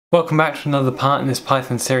Welcome back to another part in this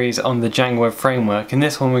Python series on the Django web framework. In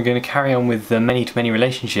this one we're going to carry on with the many-to-many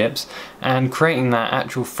relationships and creating that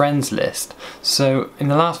actual friends list. So in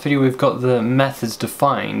the last video we've got the methods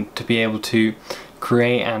defined to be able to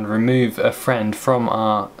create and remove a friend from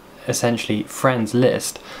our essentially friends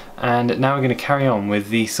list, and now we're going to carry on with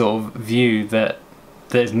the sort of view that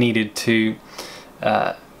is needed to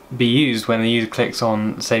be used when the user clicks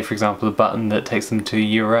on, say for example, a button that takes them to a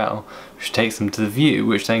URL, which takes them to the view,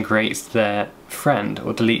 which then creates their friend,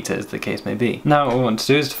 or deletes it as the case may be. Now what we want to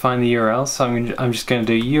do is define the URL, so I'm just going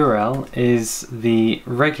to do URL is the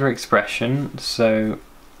regular expression, so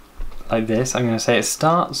like this. I'm going to say it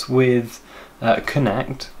starts with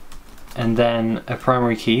connect and then a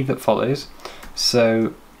primary key that follows,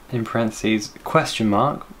 so in parentheses question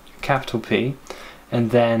mark, capital P,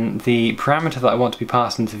 and then the parameter that I want to be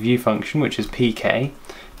passed into the view function, which is pk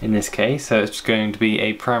in this case, so it's just going to be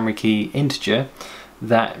a primary key integer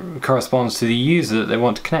that corresponds to the user that they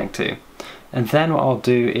want to connect to. And then what I'll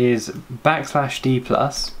do is \d+,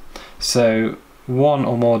 so one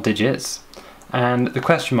or more digits, and the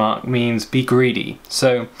question mark means be greedy.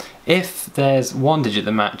 So if there's one digit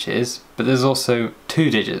that matches, but there's also two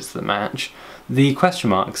digits that match, the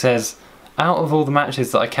question mark says out of all the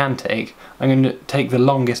matches that I can take, I'm going to take the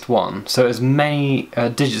longest one, so as many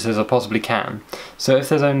digits as I possibly can. So if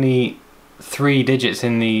there's only 3 digits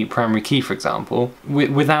in the primary key, for example,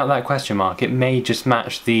 without that question mark, it may just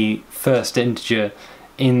match the first integer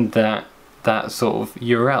in that sort of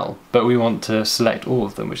URL, but we want to select all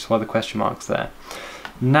of them, which is why the question mark's there.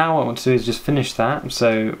 Now what I want to do is just finish that,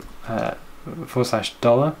 so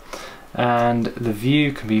 $, and the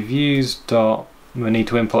view can be views dot. We'll need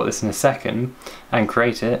to import this in a second and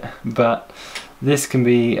create it, but this can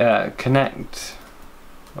be connect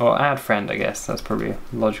or add friend, I guess that's probably a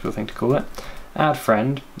logical thing to call it. Add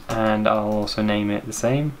friend, and I'll also name it the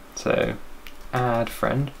same, so add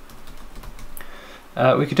friend.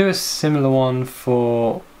 We could do a similar one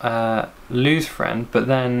for lose friend, but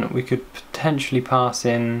then we could potentially pass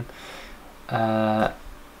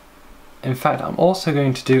in fact, I'm also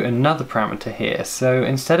going to do another parameter here. So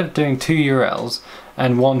instead of doing 2 URLs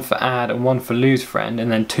and one for add and one for lose friend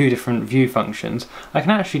and then 2 different view functions, I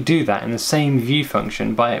can actually do that in the same view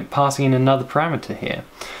function by passing in another parameter here.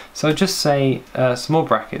 So I'll just say small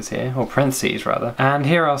brackets here, or parentheses rather, and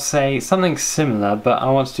here I'll say something similar, but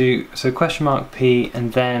I want to do, so question mark P,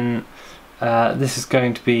 and then this is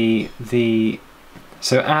going to be the,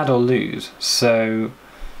 so add or lose, so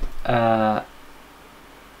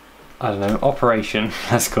I don't know, operation,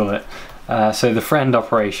 let's call it. So the friend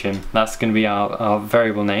operation, that's going to be our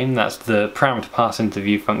variable name, that's the parameter passed into the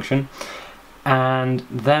view function. And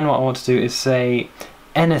then what I want to do is say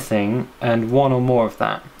anything and one or more of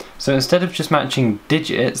that. So instead of just matching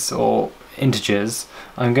digits or integers,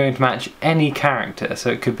 I'm going to match any character, so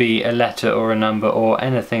it could be a letter or a number or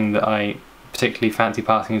anything that I particularly fancy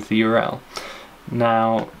passing into the URL.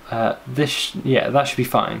 Now that should be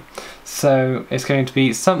fine. So it's going to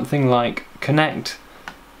be something like connect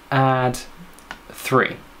add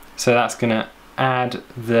 3. So that's going to add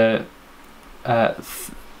the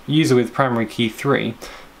user with primary key 3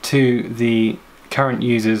 to the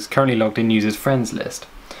currently logged in users friends list.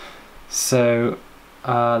 So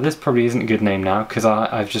this probably isn't a good name now because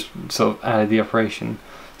I've just sort of added the operation.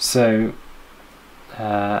 So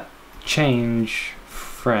change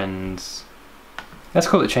friends. Let's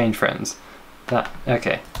call it change friends.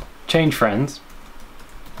 Okay, change friends.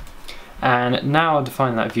 And now I'll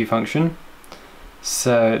define that view function.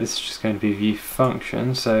 So this is just going to be view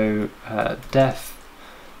function. So def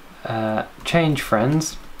change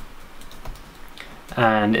friends,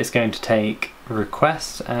 and it's going to take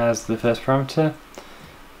request as the first parameter.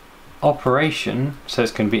 Operation, so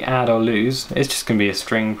it's going to be add or lose. It's just going to be a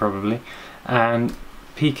string probably, and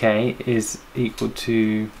pk is equal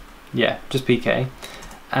to, yeah, just pk.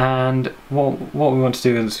 And what we want to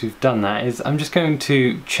do once we've done that is I'm just going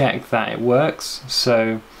to check that it works.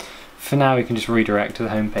 So for now we can just redirect to the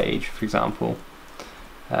home page, for example.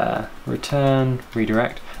 Return,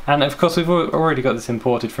 redirect. And of course we've already got this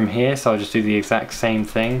imported from here, so I'll just do the exact same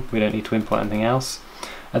thing. We don't need to import anything else.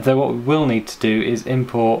 Though what we will need to do is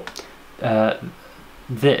import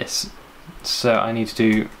this. So I need to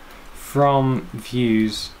do from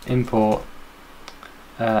views import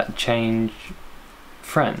change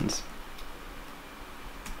friends.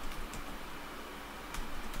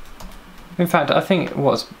 In fact, I think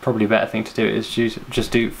what's probably a better thing to do is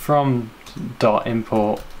just do from dot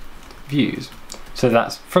import views. So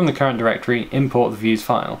that's from the current directory, import the views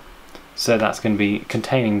file. So that's going to be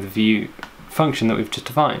containing the view function that we've just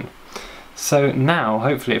defined. So now,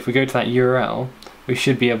 hopefully, if we go to that URL, we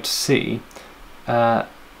should be able to see that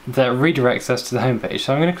redirects us to the home page.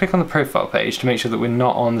 So I'm going to click on the profile page to make sure that we're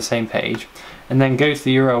not on the same page, and then go to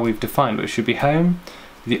the URL we've defined, which should be home,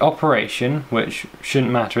 the operation, which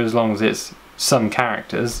shouldn't matter as long as it's some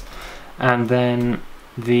characters, and then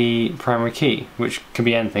the primary key, which can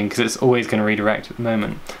be anything because it's always going to redirect at the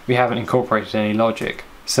moment. We haven't incorporated any logic.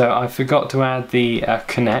 So I forgot to add the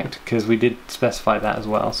connect, because we did specify that as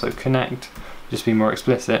well. So connect, just be more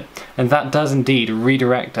explicit, and that does indeed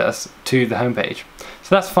redirect us to the home page.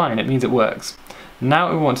 So that's fine, it means it works. Now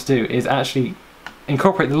what we want to do is actually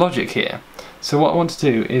incorporate the logic here. So what I want to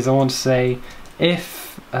do is I want to say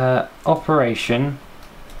if operation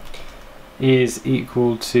is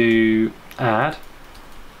equal to add,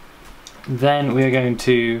 then we are going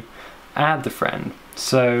to add the friend.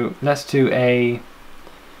 So let's do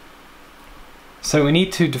so we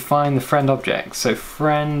need to define the friend object. So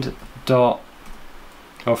friend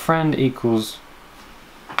equals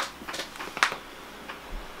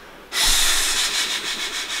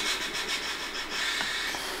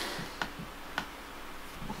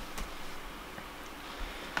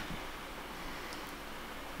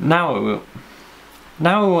Now what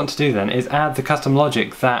we want to do then is add the custom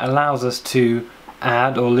logic that allows us to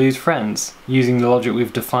add or lose friends using the logic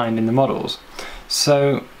we've defined in the models.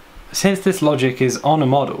 So since this logic is on a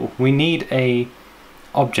model, we need a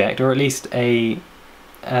object, or at least a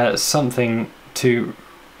something to.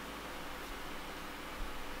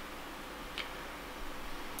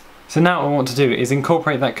 So now what I want to do is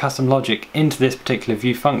incorporate that custom logic into this particular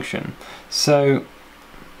view function. So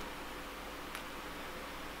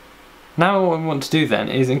now what we want to do then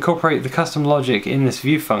is incorporate the custom logic in this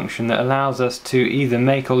view function that allows us to either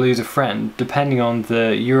make or lose a friend depending on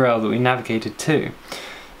the URL that we navigated to.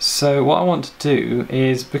 So what I want to do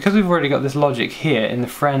is, because we've already got this logic here in the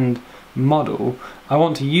friend model, I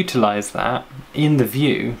want to utilize that in the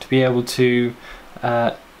view to be able to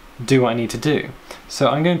do what I need to do. So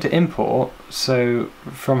I'm going to import, so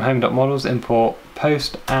from home.models import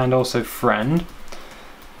post and also friend,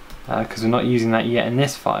 because we're not using that yet in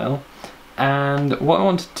this file. And what I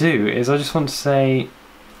want to do is I just want to say,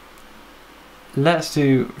 let's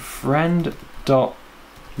do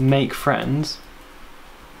friend.makeFriends.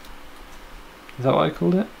 Is that what I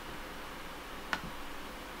called it?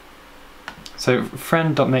 So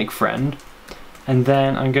friend.makeFriend, and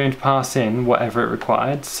then I'm going to pass in whatever it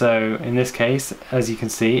required. So in this case, as you can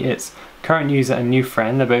see, it's current user and new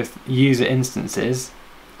friend. They're both user instances.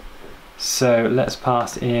 So let's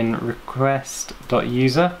pass in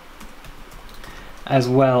request.user, as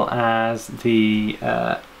well as the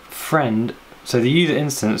friend, so the user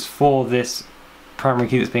instance for this primary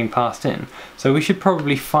key that's being passed in. So we should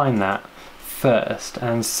probably find that first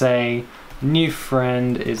and say new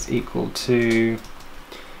friend is equal to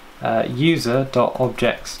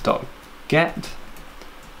user.objects.get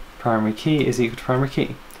primary key is equal to primary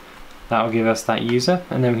key. That will give us that user,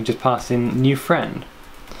 and then we can just pass in new friend.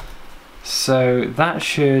 So that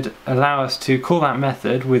should allow us to call that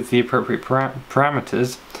method with the appropriate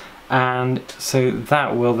parameters, and so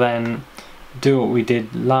that will then do what we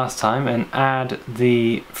did last time and add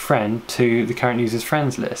the friend to the current user's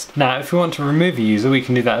friends list. Now if we want to remove a user, we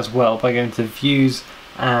can do that as well by going to views,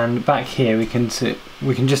 and back here we can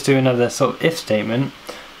just do another sort of if statement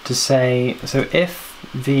to say, so if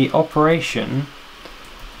the operation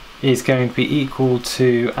is going to be equal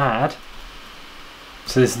to add,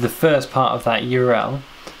 so this is the first part of that URL.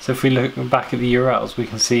 So if we look back at the URLs, we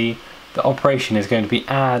can see the operation is going to be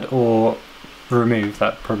add or remove.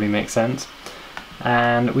 That probably makes sense.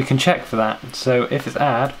 And we can check for that. So if it's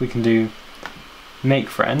add, we can do make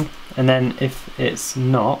friend, and then if it's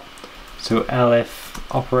not, so elif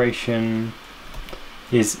operation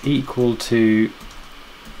is equal to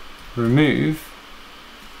remove,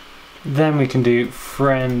 then we can do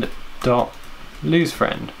friend dot lose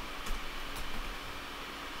friend.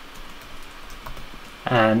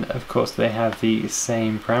 And of course they have the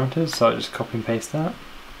same parameters, so I'll just copy and paste that.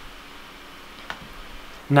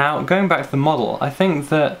 Now going back to the model, I think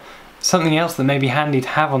that something else that may be handy to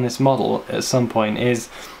have on this model at some point is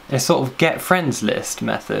a sort of get friends list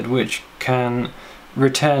method, which can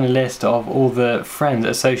return a list of all the friends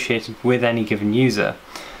associated with any given user.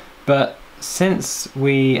 But since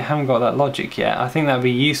we haven't got that logic yet, I think that would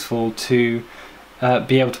be useful to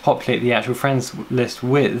be able to populate the actual friends list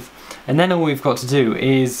with. And then all we've got to do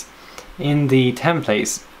is, in the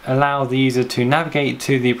templates, allow the user to navigate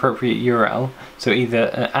to the appropriate URL, so either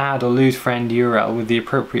an add or lose friend URL with the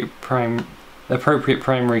appropriate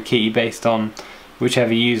primary key based on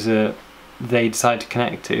whichever user they decide to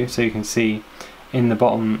connect to. So you can see in the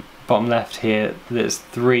bottom bottom left here that it's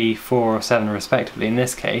 3, 4 or 7 respectively in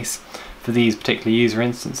this case for these particular user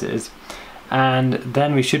instances, and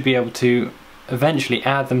then we should be able to eventually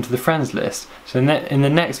add them to the friends list. So in the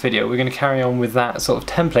next video we're going to carry on with that sort of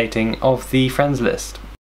templating of the friends list.